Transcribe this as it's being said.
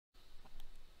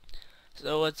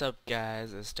So what's up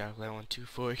guys, it's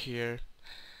Darklight124 here,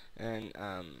 and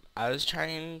I was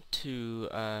trying to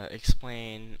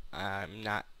explain I'm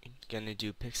not gonna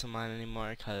do Pixelmon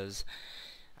anymore because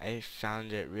I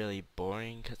found it really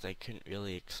boring because I couldn't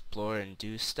really explore and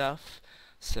do stuff.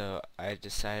 So I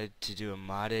decided to do a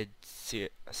modded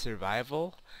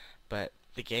survival, but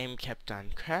the game kept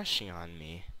on crashing on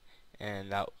me,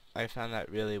 and I found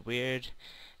that really weird,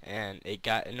 and it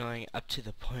got annoying up to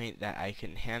the point that I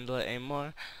couldn't handle it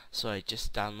anymore. So I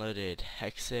just downloaded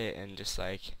Hexxit and just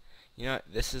like, you know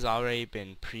what, this has already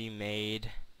been pre-made,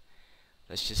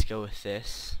 let's just go with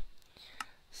this.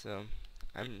 So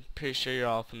I'm pretty sure you're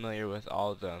all familiar with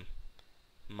all the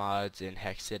mods in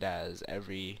Hexxit, as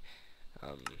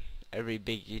um, every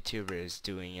big YouTuber is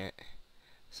doing it.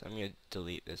 So I'm gonna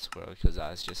delete this world because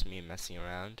that was just me messing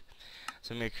around.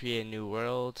 So I'm gonna create a new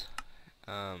world.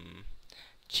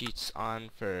 Cheats on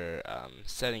for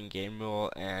setting game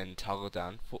rule and toggle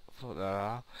downfall,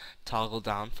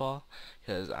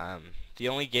 because the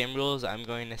only game rules I'm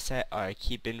going to set are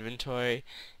keep inventory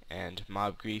and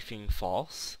mob griefing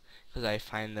false, because I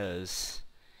find those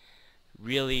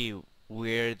really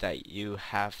weird that you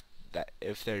have that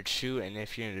if they're true, and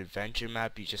if you're in an adventure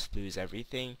map you just lose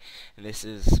everything, and this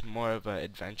is more of an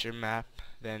adventure map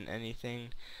than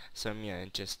anything, so I'm gonna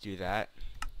just do that.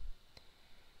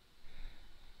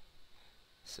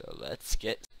 So let's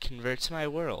convert to my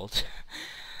world.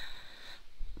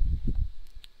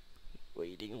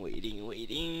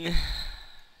 waiting.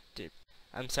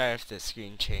 I'm sorry if the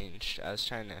screen changed. I was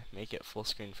trying to make it full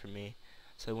screen for me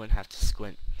so I wouldn't have to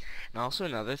squint. And also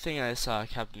another thing I saw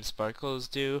Captain Sparkles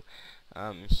do,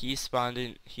 he spawns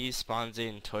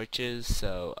in torches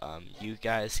so you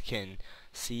guys can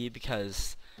see,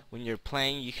 because when you're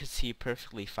playing you can see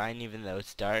perfectly fine even though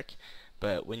it's dark,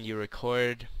 but when you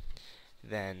record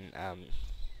then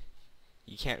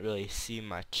you can't really see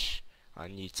much on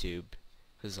YouTube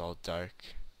because it's all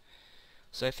dark.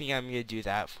 So I think I'm gonna do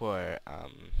that for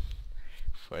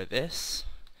this.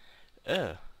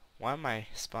 Ugh, why am I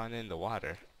spawning in the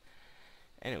water?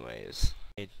 Anyways,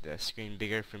 made the screen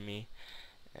bigger for me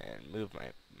and move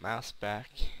my mouse back.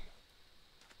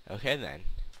 Okay then.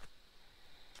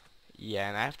 Yeah,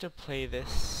 and I have to play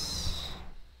this.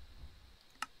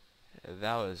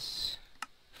 That was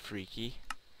freaky.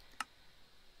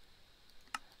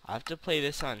 I have to play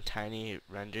this on tiny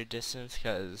render distance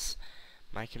because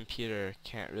my computer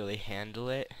can't really handle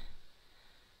it.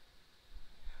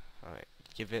 Alright,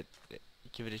 give it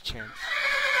a chance.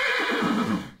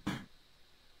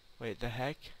 Wait, the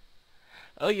heck?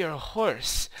 Oh, you're a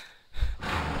horse!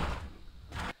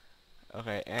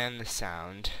 Okay, and the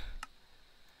sound.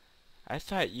 I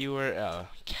thought you were a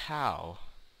cow.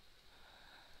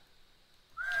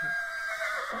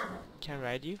 Can I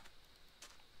ride you?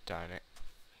 Darn it.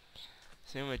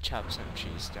 So I'm gonna chop some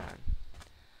trees down.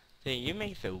 Then you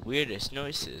make the weirdest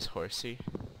noises, horsey.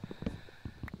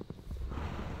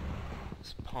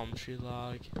 This palm tree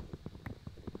log.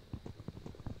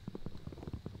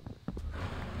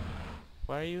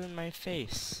 Why are you in my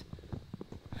face?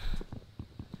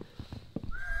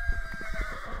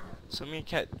 So I'm gonna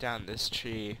cut down this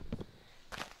tree,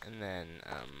 and then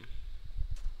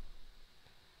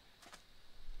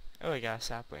oh, I got a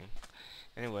sapling.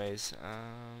 Anyways,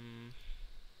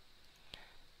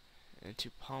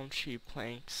 into palm tree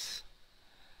planks,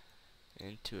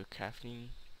 into a crafting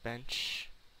bench.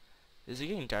 Is it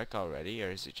getting dark already, or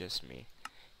is it just me?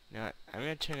 You know what? I'm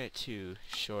gonna turn it to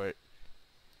short.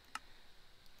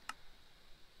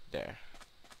 There.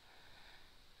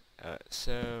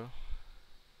 So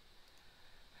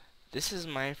this is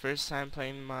my first time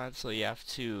playing the mod, so you have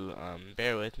to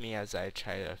bear with me as I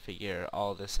try to figure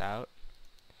all this out.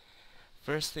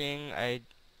 First thing I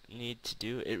need to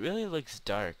do, it really looks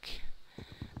dark.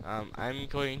 I'm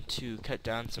going to cut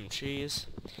down some trees,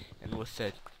 and with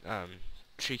the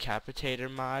tree capitator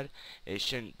mod, it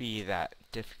shouldn't be that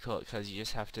difficult because you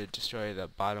just have to destroy the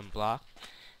bottom block,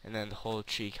 and then the whole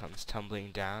tree comes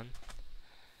tumbling down.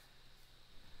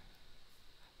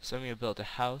 So I'm going to build a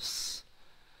house.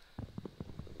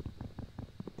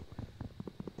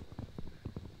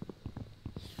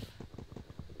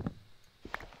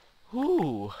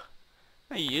 Ooh!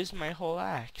 I used my whole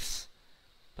axe.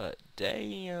 But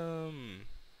damn!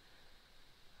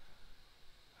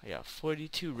 I got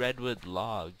 42 redwood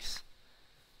logs.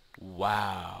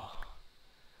 Wow.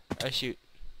 Oh shoot.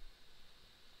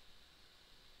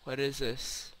 What is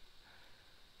this?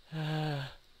 So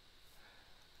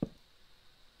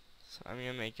I'm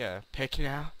gonna make a pick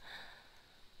now,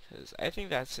 because I think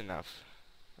that's enough.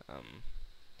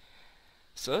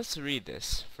 So let's read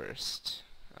this first.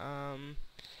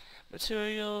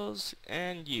 Materials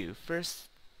and You. First,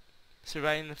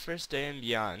 Surviving the First Day and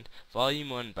Beyond. Volume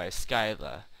 1 by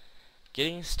Skyla.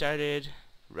 Getting Started.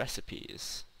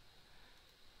 Recipes.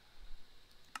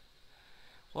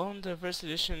 Welcome to the first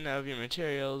edition of your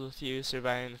materials with you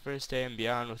surviving the first day and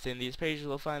beyond. Within these pages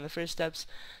you'll find the first steps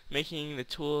making the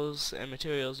tools and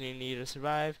materials you need to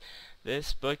survive.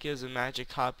 This book is a magic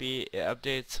copy. It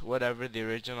updates whenever the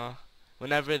original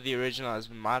has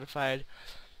been modified.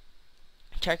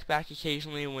 Check back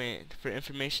occasionally for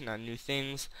information on new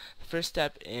things. The first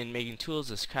step in making tools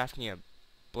is crafting a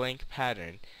blank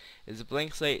pattern. It is a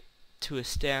blank slate to a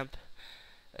stamp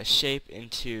a shape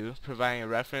into, providing a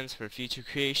reference for future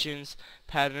creations.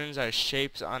 Patterns are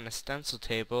shapes on a stencil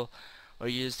table or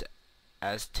used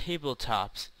as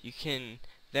tabletops. You can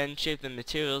then shape the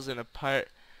materials in a part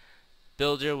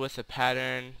builder with a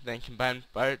pattern, then combine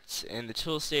parts in the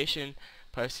tool station.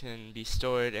 Parts can be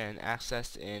stored and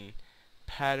accessed in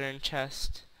pattern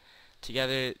chest.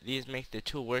 Together these make the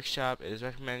tool workshop. It is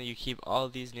recommended you keep all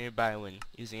of these nearby when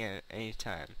using it at any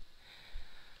time.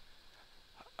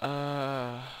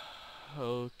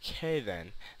 Okay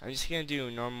then. I'm just gonna do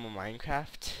normal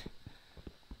Minecraft.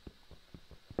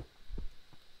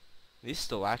 These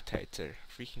stalactites are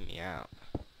freaking me out.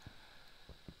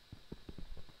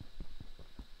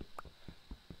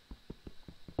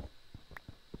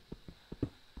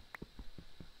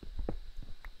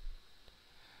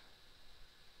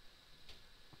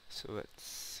 So let's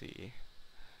see.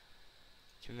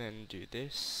 Can then do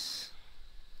this.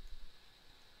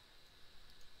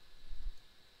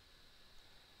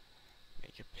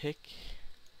 Make a pick.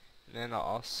 And then I'll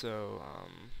also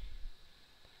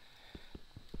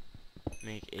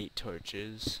make 8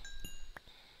 torches.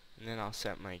 And then I'll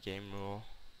set my game rule.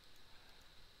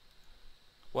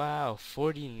 Wow,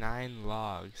 49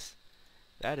 logs.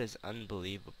 That is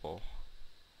unbelievable.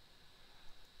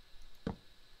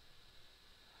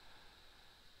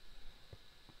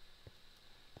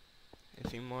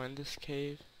 Anything more in this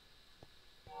cave?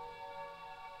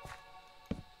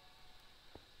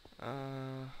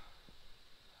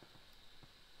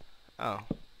 Oh.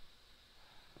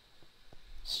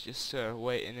 It's just a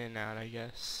way in and out, I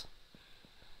guess.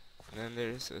 And then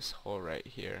there's this hole right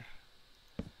here.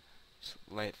 Just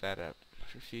light that up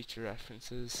for future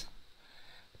references.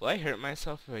 Will I hurt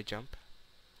myself if I jump?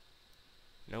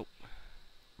 Nope.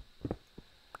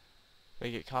 I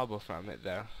get cobble from it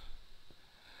though.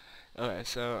 Okay,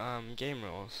 so game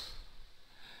rules.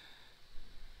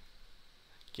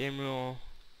 Game rule,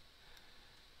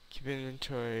 keep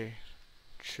inventory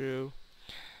true,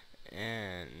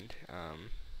 and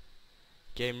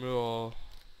game rule,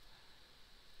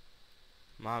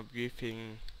 mob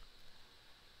griefing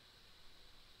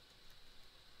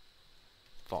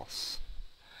false.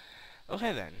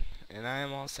 Okay then, and I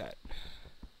am all set.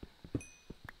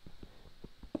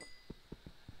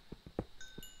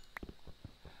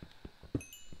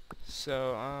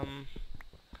 So I'm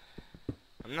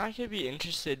not gonna be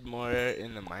interested more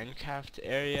in the Minecraft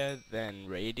area than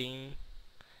raiding.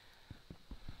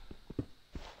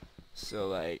 So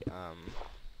like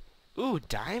ooh,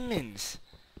 diamonds.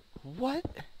 What?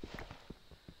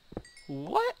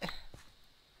 What?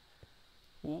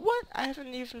 What? I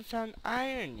haven't even found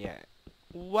iron yet.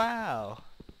 Wow.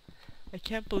 I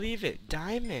can't believe it.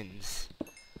 Diamonds.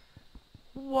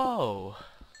 Whoa.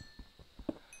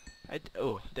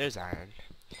 Oh, there's iron.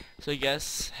 So I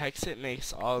guess Hexxit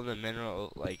makes all the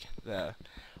mineral, like the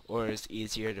ores,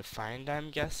 easier to find, I'm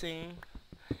guessing.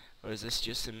 Or is this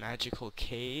just a magical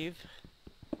cave?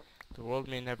 The world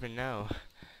may never know.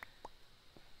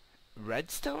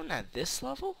 Redstone at this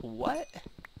level? What?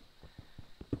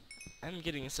 I'm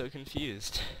getting so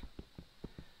confused.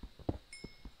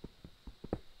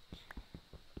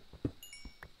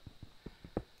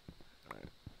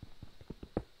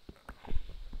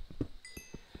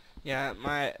 Yeah,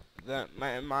 my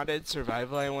modded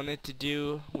survival I wanted to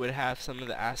do would have some of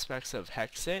the aspects of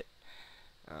Hexxit.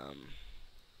 Oh,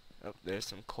 there's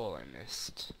some coal I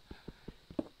missed.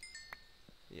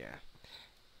 Yeah.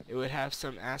 It would have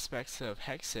some aspects of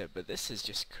Hexxit, but this is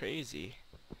just crazy.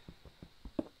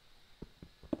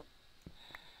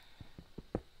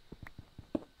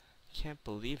 Can't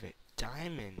believe it.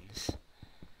 Diamonds.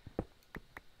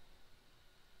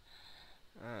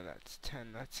 Oh, that's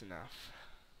 10. That's enough.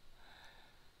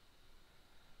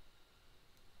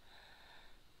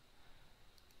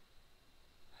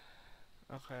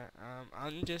 Okay,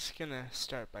 I'm just gonna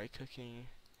start by cooking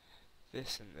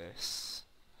this and this.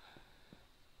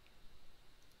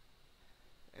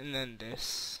 And then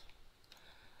this.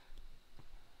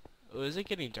 Oh, is it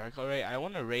getting dark already? I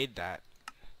wanna raid that.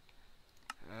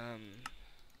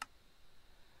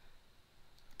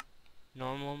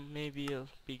 Normal maybe it'll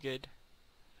be good.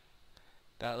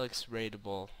 That looks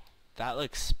rateable. That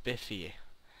looks spiffy.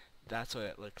 That's what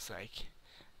it looks like.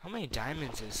 How many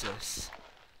diamonds is this?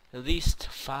 At least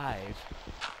 5.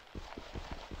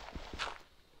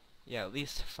 Yeah, at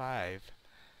least 5.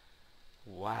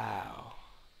 Wow.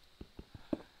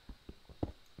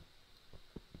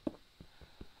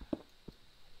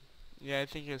 Yeah, I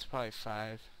think it was probably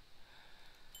 5.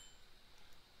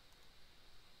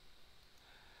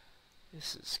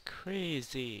 This is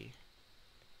crazy.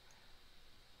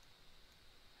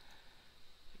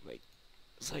 Like,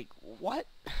 it's like, what?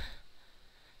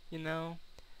 You know?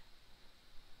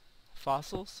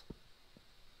 Fossils?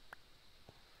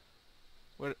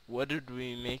 What did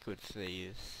we make with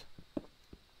these?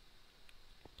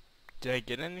 Did I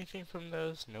get anything from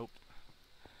those? Nope.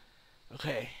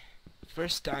 Okay.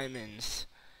 First diamonds.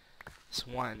 It's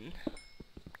 1,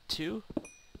 2,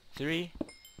 3,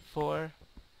 4,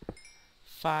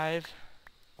 5,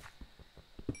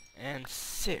 and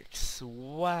 6.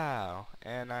 Wow.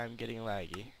 And I'm getting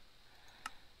laggy.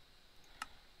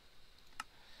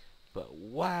 But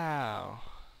wow.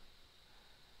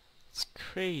 It's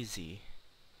crazy.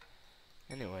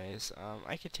 Anyways,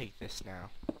 I could take this now.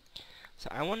 So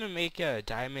I want to make a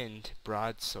diamond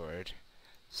broadsword.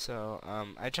 So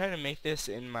I try to make this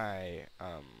in my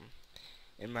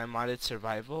modded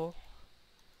survival.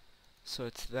 So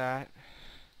it's that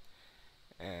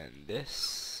and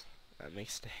this. That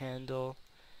makes the handle,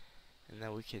 and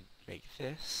then we could make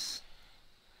this.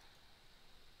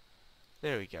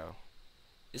 There we go.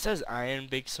 It says iron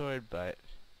big sword, but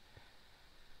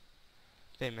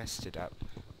they messed it up.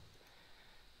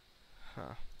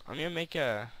 Huh. I'm gonna make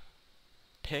a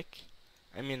pick.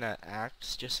 I mean an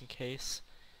axe, just in case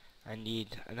I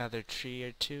need another tree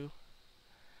or two.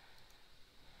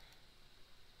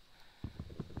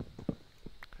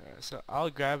 So I'll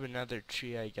grab another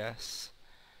tree, I guess.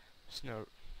 There's no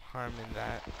harm in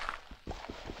that.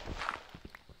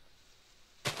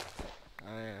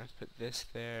 I'm gonna put this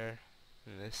there,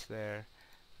 and this there,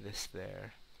 this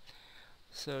there.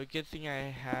 So good thing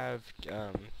I have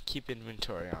keep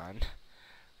inventory on,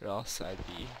 or else that'd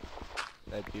be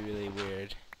really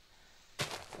weird.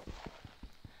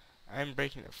 I'm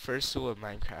breaking the first rule of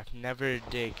Minecraft: never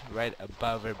dig right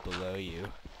above or below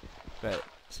you. But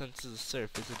since it's a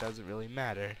surface, it doesn't really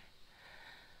matter.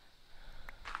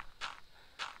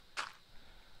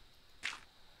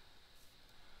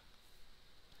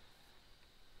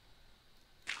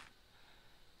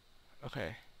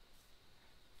 Okay.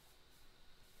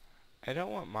 I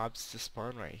don't want mobs to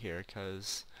spawn right here,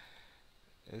 cause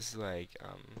it's like,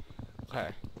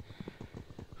 okay.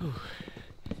 Whew.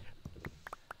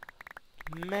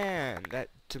 Man, that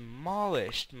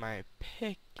demolished my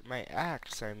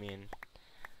axe, I mean.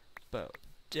 But,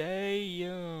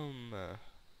 damn.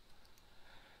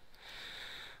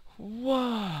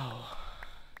 Whoa.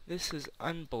 This is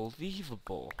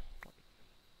unbelievable.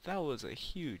 That was a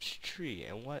huge tree,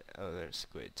 and what? Oh, there's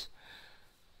squids.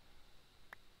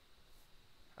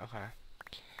 Okay.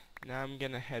 Now I'm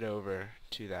gonna head over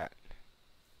to that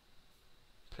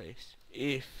place.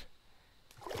 If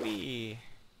we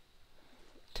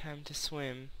time to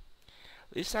swim.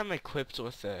 At least I'm equipped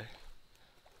with a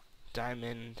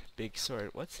diamond big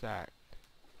sword. What's that?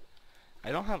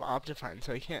 I don't have Optifine,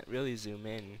 so I can't really zoom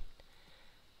in.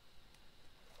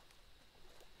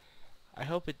 I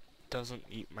hope it doesn't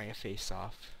eat my face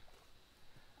off.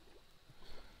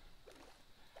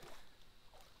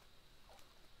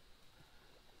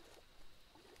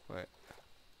 What?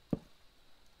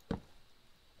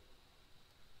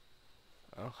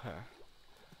 Okay.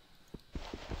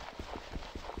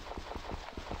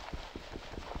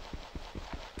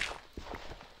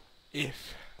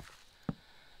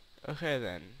 Okay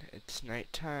then, it's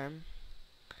nighttime.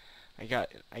 I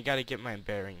gotta get my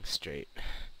bearings straight.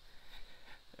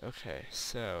 Okay,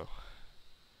 so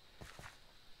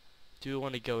do we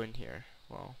want to go in here?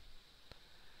 Well,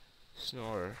 there's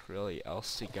nowhere really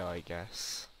else to go, I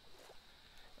guess.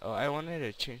 Oh, I wanted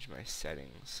to change my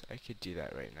settings. I could do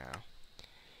that right now.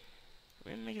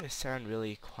 I'm gonna make it sound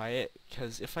really quiet,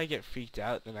 because if I get freaked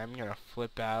out, then I'm gonna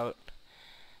flip out,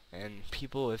 and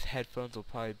people with headphones will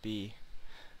probably be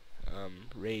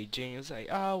raging. It's like,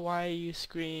 oh, why you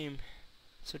scream?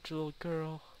 Such a little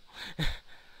girl.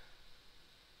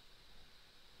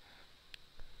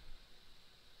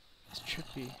 It's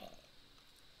trippy.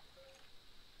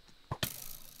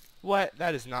 What?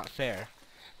 That is not fair.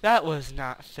 That was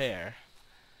not fair.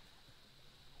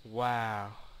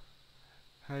 Wow.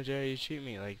 How dare you treat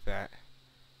me like that?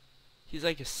 He's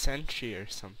like a sentry or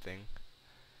something.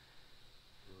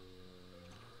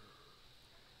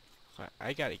 But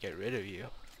I gotta get rid of you.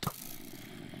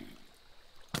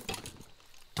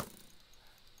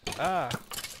 Ah!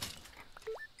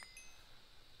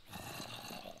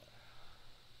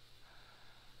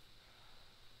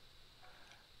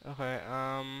 Okay,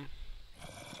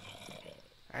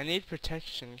 I need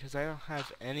protection because I don't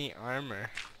have any armor.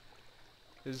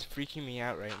 This is freaking me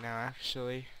out right now,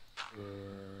 actually.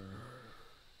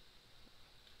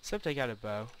 Except I got a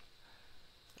bow.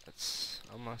 That's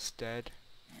almost dead.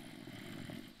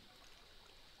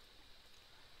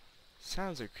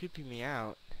 Sounds are creeping me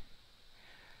out.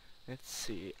 Let's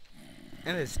see.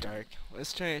 And it's dark.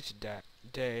 Let's turn it to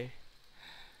day.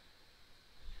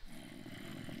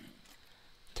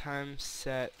 Time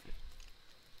set.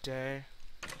 Day.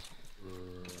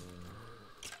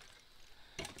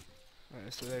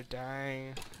 Alright, so they're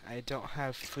dying. I don't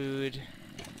have food.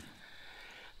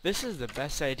 This is the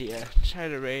best idea. Try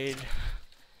to raid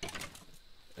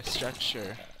a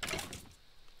structure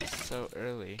so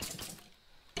early.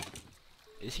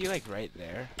 Is he like right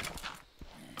there?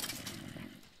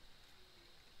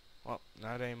 Well,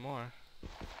 not anymore.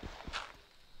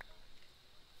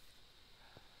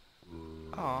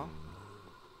 Aw.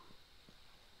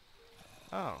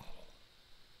 Oh.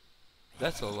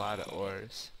 That's a lot of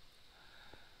ores.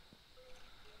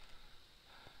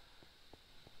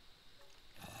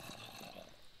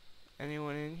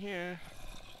 Anyone in here?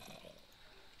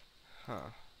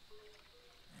 Huh.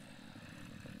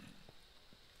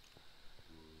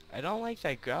 I don't like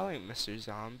that growling, Mr.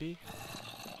 Zombie.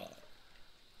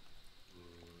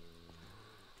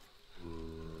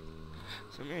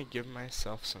 So I'm gonna give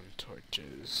myself some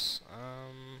torches.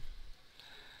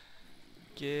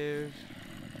 Give...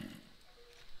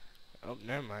 Oh,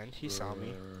 never mind. He saw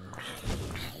me.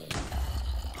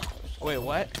 Wait,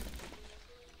 what?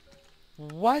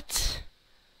 What?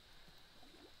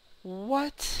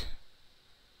 What?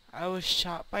 I was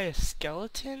shot by a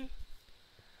skeleton?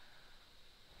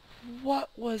 What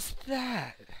was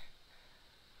that?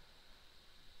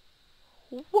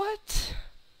 What?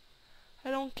 I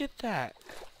don't get that.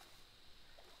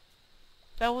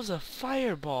 That was a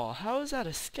fireball. How is that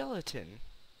a skeleton?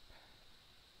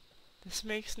 This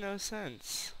makes no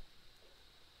sense.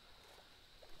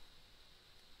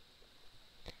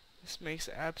 This makes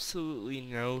absolutely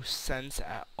no sense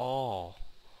at all.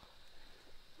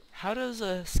 How does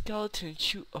a skeleton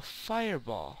shoot a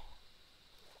fireball?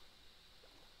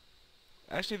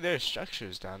 Actually, there are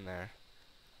structures down there.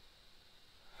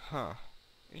 Huh.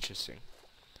 Interesting.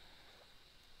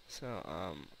 So,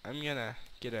 I'm gonna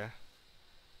get a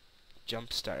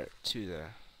jump start to the...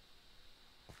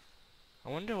 I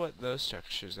wonder what those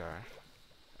structures are.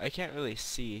 I can't really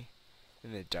see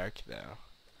in the dark, though.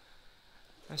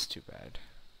 That's too bad.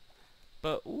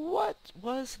 But what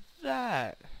was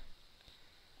that?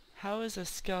 How is a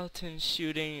skeleton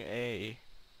shooting a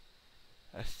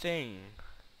thing?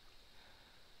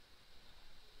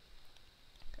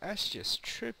 That's just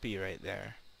trippy right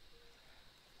there.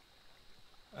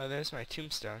 Oh, there's my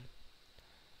tombstone.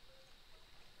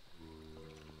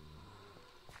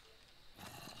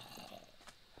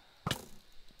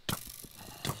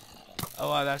 Oh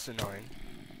wow, that's annoying.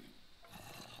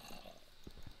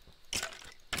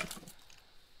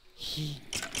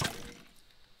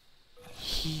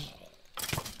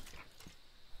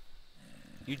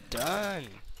 You done?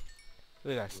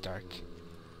 Ooh, that's dark.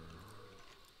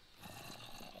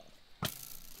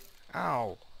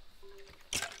 Ow.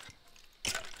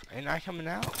 Are you not coming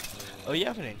out? Oh, you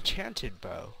have an enchanted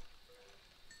bow.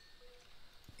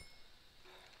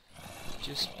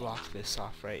 Just block this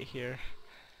off right here.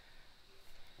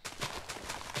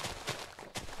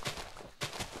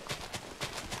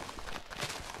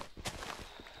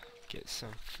 Get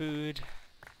some food.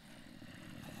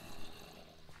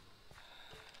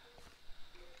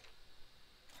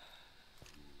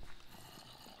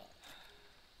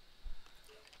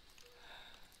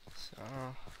 So,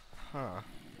 huh.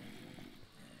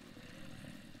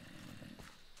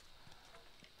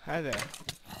 Hi there.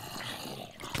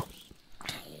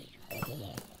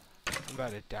 I'm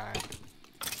about to die.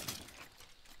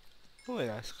 Oh,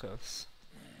 that's close.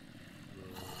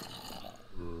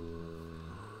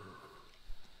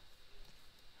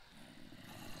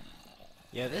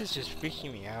 Yeah, this is just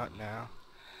freaking me out now.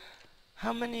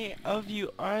 How many of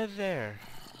you are there?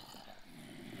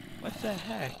 What the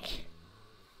heck?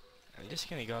 I'm just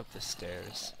gonna go up the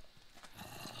stairs.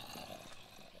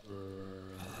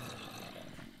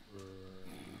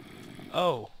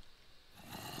 Oh.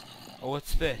 Oh,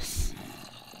 what's this?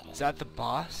 Is that the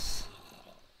boss?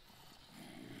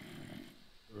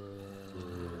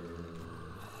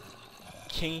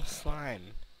 King Slime.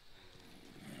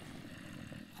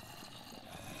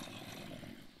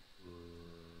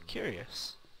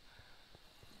 curious.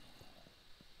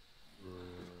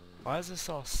 Why is this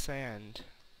all sand?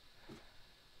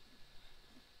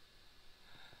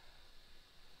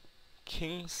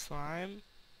 King slime?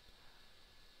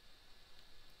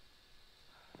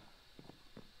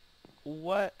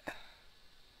 What?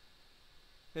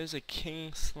 There's a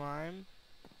king slime?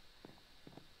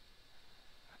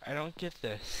 I don't get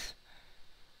this.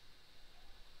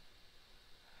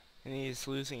 And he's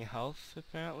losing health,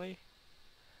 apparently?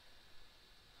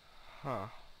 Huh.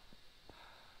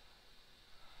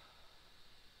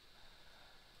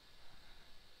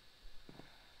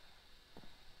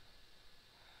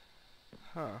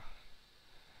 Huh.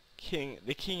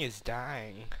 The king is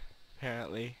dying,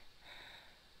 apparently.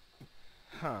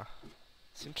 Huh.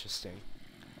 It's interesting.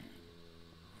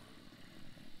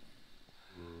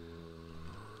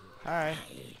 Hi.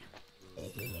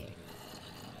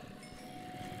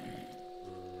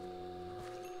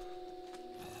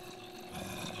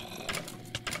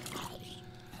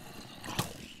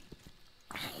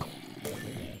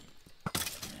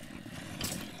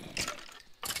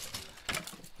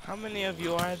 How many of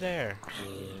you are there?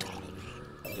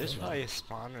 There's probably a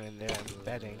spawner in there, I'm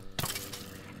betting.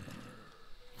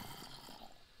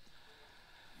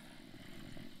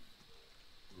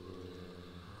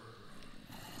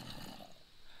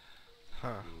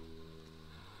 Huh.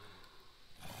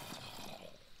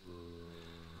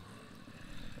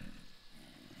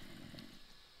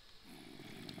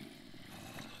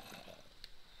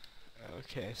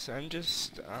 Okay, so I'm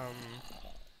just,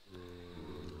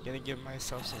 gonna give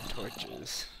myself some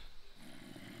torches.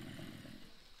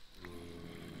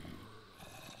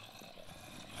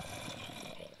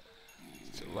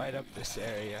 To light up this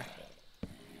area.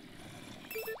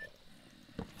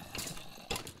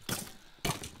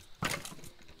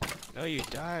 No, you're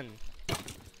done.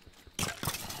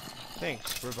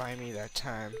 Thanks for buying me that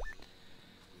time.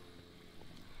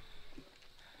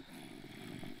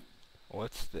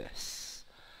 What's this?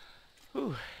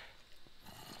 Whew.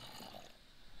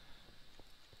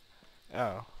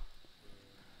 Oh.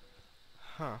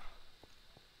 Huh.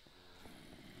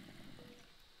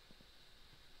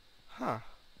 Huh.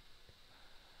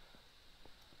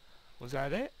 Was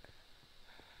that it?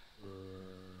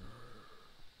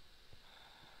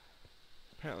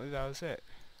 Apparently that was it.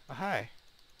 Oh, hi.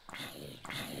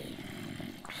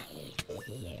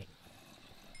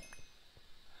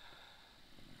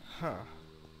 Huh.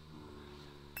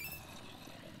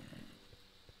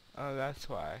 Oh, that's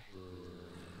why.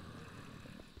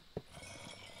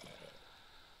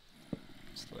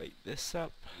 Let's light this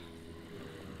up.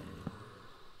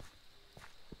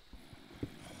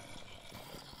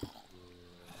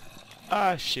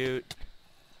 Ah, shoot.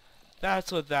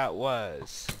 That's what that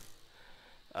was.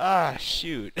 Ah,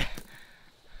 shoot.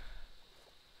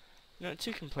 No,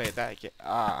 two can play that game.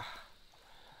 Ah.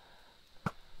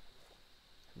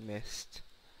 Missed.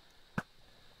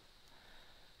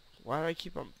 Why do I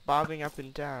keep on bobbing up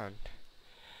and down?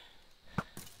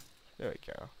 There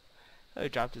we go. Oh, he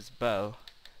dropped his bow.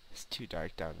 It's too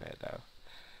dark down there, though.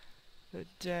 But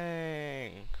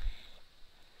dang.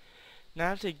 Now I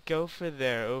have to go for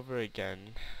there over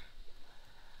again.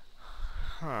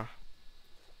 Huh.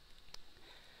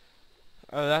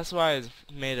 Oh, that's why it's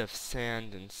made of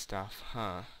sand and stuff,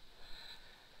 huh?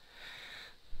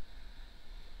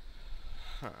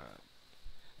 Huh.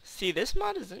 See, this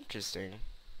mod is interesting.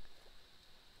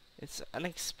 It's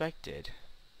unexpected.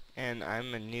 And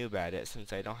I'm a noob at it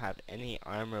since I don't have any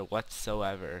armor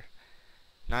whatsoever.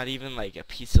 Not even like a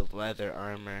piece of leather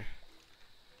armor.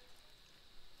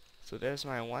 So there's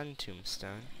my one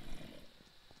tombstone.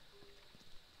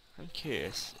 I'm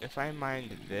curious, if I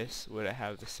mined this, would it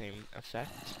have the same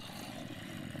effect?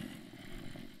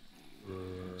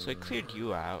 So I cleared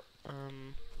you out.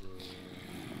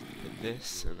 Put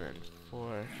this and then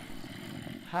 4.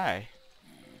 Hi.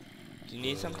 Do you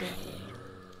need something?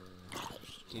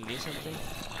 Do you need something?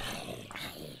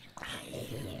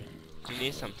 Do you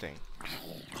need something?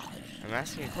 I'm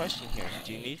asking a question here.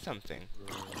 Do you need something?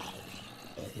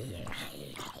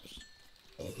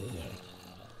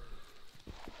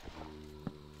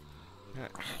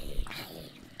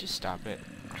 Just stop it.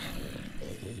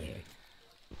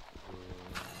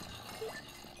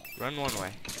 Run one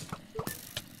way.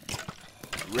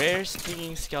 Rare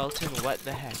stinging skeleton, what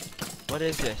the heck? What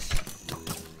is this?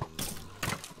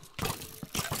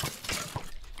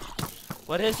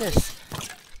 What is this?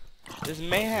 There's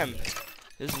mayhem.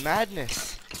 There's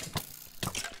madness.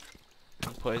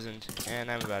 I'm poisoned, and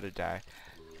I'm about to die.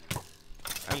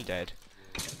 I'm dead.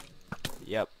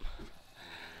 Yep.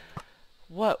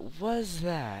 What was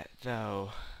that,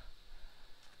 though?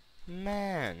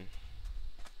 Man.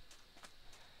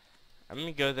 I'm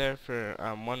gonna go there for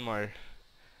one more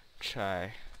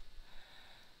try.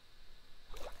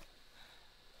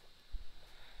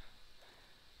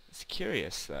 It's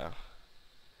curious though.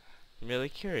 I'm really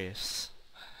curious.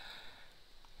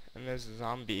 And there's a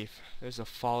zombie. There's a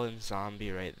fallen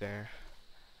zombie right there.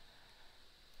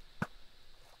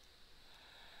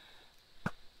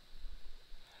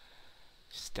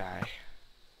 Just die.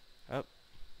 Oh.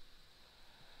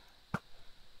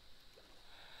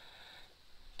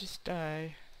 Just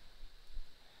die.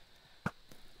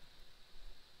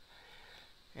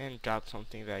 And drop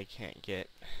something that I can't get.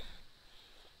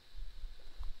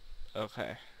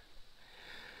 Okay.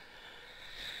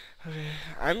 Okay.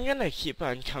 I'm gonna keep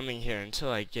on coming here until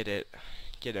I get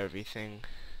everything.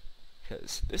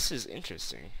 Because this is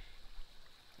interesting.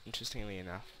 Interestingly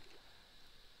enough.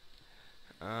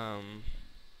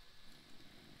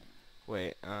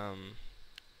 Wait,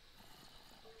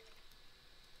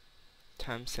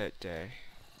 time set day.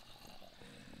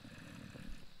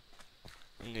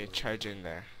 I need to charge in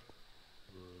there.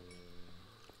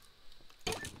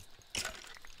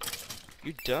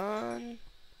 You done?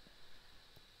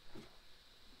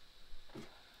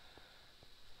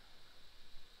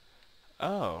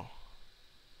 Oh.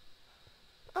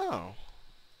 Oh.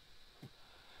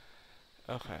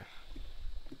 Okay.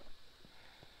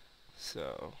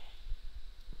 So,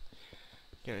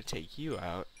 gonna take you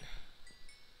out.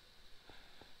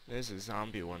 There's a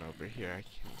zombie one over here. I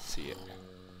can see it.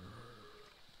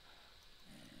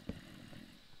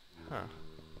 Huh.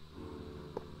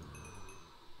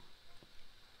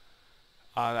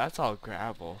 Oh, that's all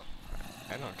gravel.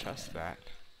 I don't trust that.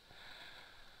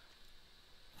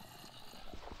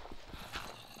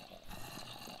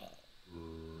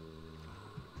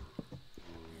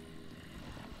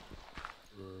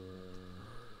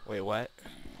 Wait, what?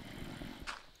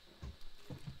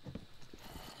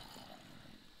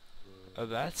 Oh,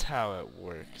 that's how it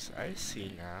works. I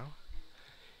see now.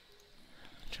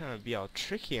 Trying to be all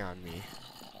tricky on me.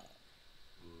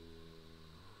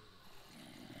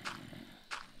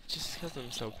 Just because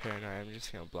I'm so paranoid, I'm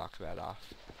just gonna block that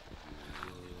off.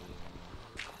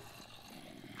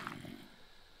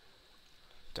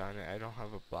 Darn it, I don't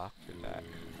have a block for that.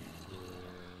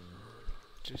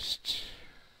 Just...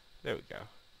 there we go.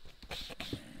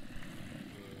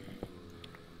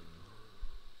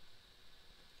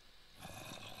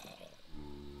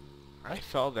 I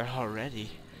fell there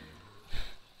already.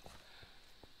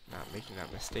 Not making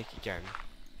that mistake again.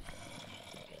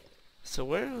 So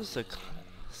where was the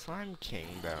Slime King,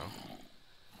 though?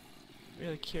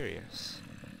 Really curious.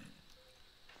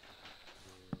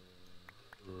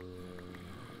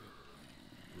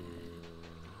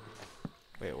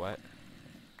 Wait, what?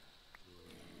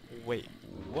 Wait,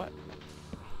 what?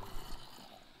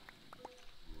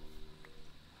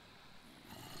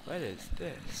 What is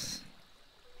this?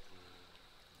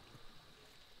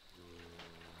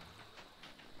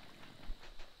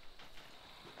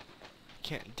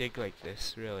 Can't dig like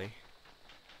this, really.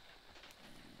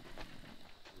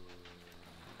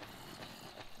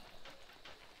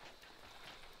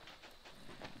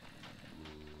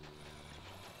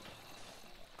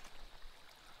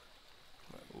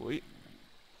 Wait.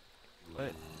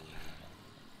 What?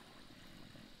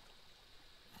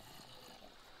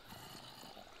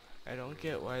 I don't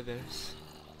get why that's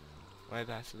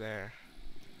there.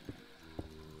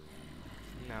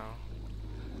 No.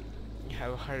 You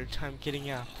have a harder time getting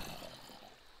up.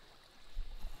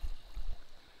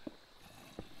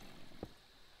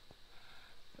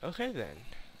 Okay then.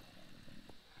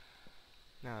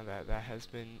 Now that that has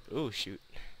been... oh shoot.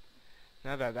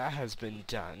 Now that that has been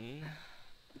done,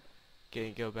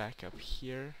 gonna go back up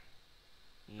here,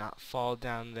 not fall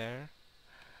down there,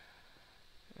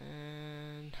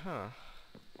 and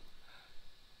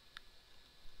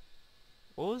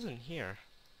what was in here?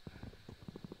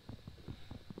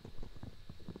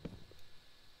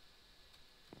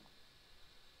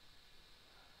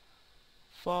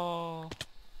 Fall.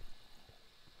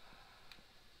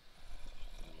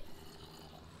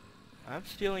 I'm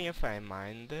feeling if I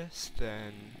mine this,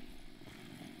 then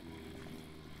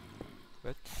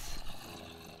let's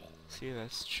see if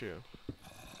that's true.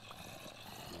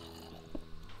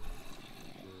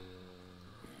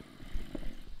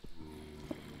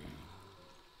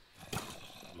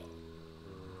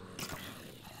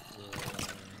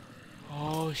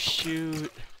 Oh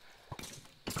shoot.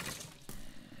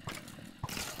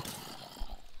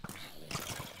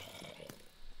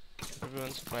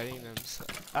 Everyone's fighting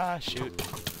themselves. Ah, shoot.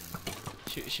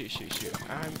 Shoot.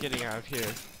 I'm getting out of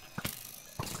here.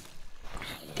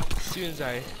 As soon as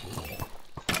I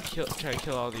try to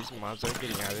kill all these mobs, I'm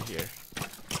getting out of here.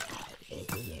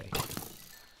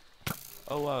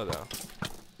 Oh wow though.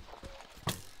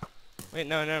 Wait,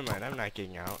 no, never mind. I'm not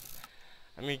getting out.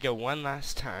 I'm gonna go one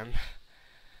last time.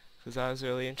 Because that was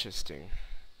really interesting.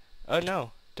 Oh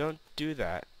no, don't do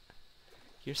that.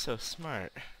 You're so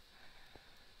smart.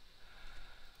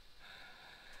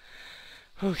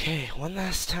 Okay, one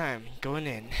last time. Going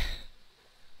in.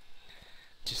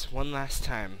 Just one last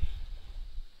time.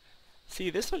 See,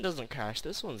 this one doesn't crash.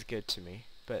 This one's good to me.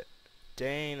 But,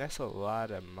 dang, that's a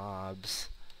lot of mobs.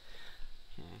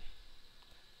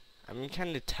 I'm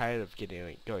kind of tired of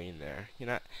going there. You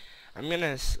know, I'm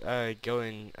gonna go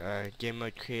in game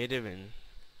mode creative and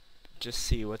just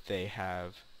see what they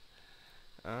have.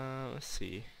 Let's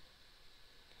see.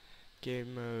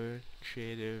 Game mode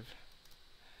creative.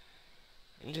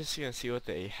 I'm just gonna see what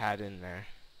they had in there.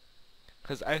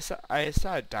 Cause I saw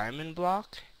a diamond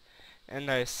block, and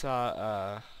I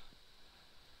saw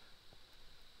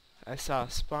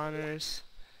spawners.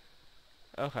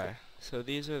 Okay, so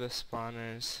these are the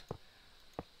spawners.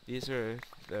 These are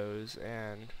those,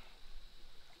 and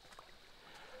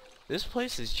this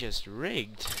place is just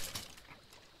rigged.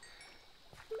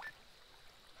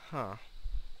 Huh.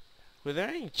 Were there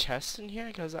any chests in here?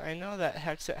 Because I know that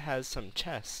Hexxit has some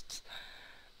chests,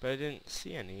 but I didn't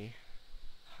see any.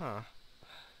 Huh.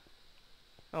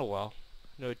 Oh well.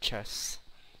 No chests.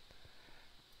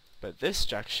 But this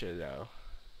structure, though.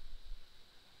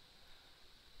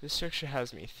 This structure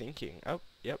has me thinking. Oh,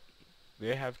 yep.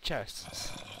 They have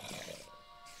chests.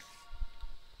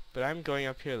 But I'm going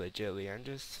up here legitly. I'm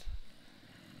just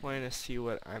wanting to see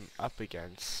what I'm up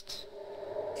against.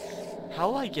 How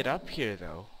will I get up here,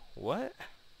 though? What?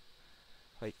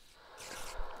 Like...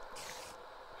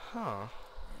 Huh.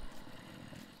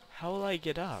 How will I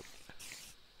get up?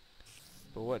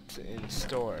 But what's in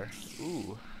store?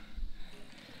 Ooh.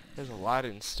 There's a lot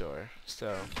in store.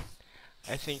 So,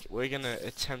 I think we're gonna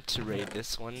attempt to raid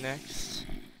this one next.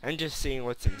 I'm just seeing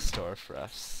what's in store for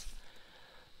us.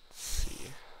 Let's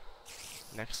see.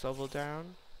 Next level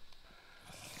down.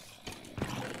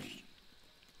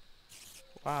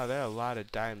 Wow, there are a lot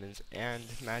of diamonds and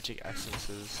magic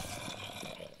essences.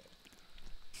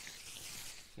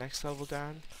 Next level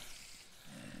down.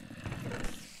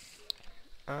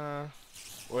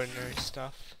 Ordinary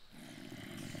stuff.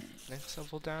 Next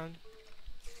level down.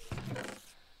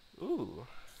 Ooh.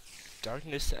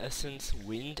 Darkness essence,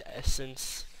 wind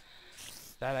essence.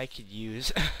 That I could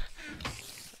use.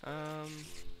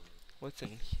 What's in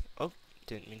here? Oh,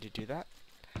 didn't mean to do that.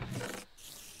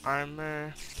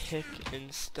 Armor, pick,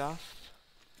 and stuff.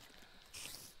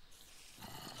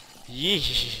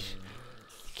 Yeesh.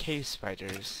 Cave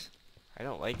spiders. I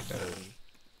don't like those.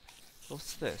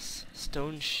 What's this?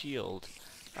 Stone shield.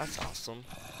 That's awesome.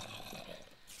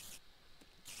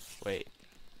 Wait.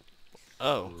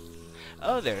 Oh.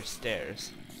 Oh, there are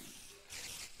stairs.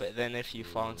 But then if you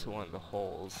fall into one of the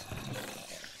holes,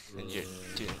 then you're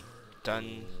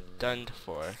done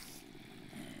for.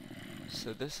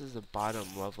 So this is the bottom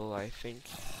level, I think.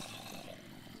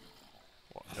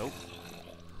 Well, nope.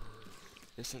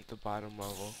 Isn't the bottom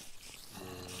level.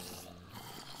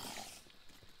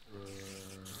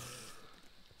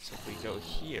 So if we go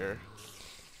here.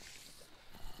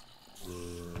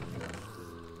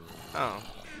 Oh.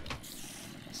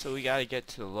 So we gotta get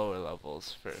to the lower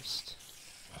levels first.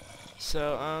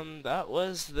 So, that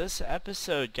was this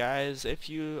episode, guys. If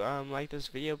you, like this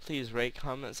video, please rate,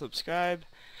 comment, subscribe.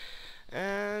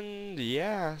 And,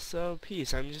 yeah, so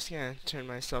peace. I'm just gonna turn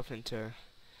myself into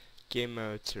game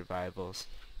mode survivals.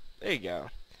 There you go.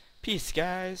 Peace,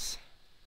 guys.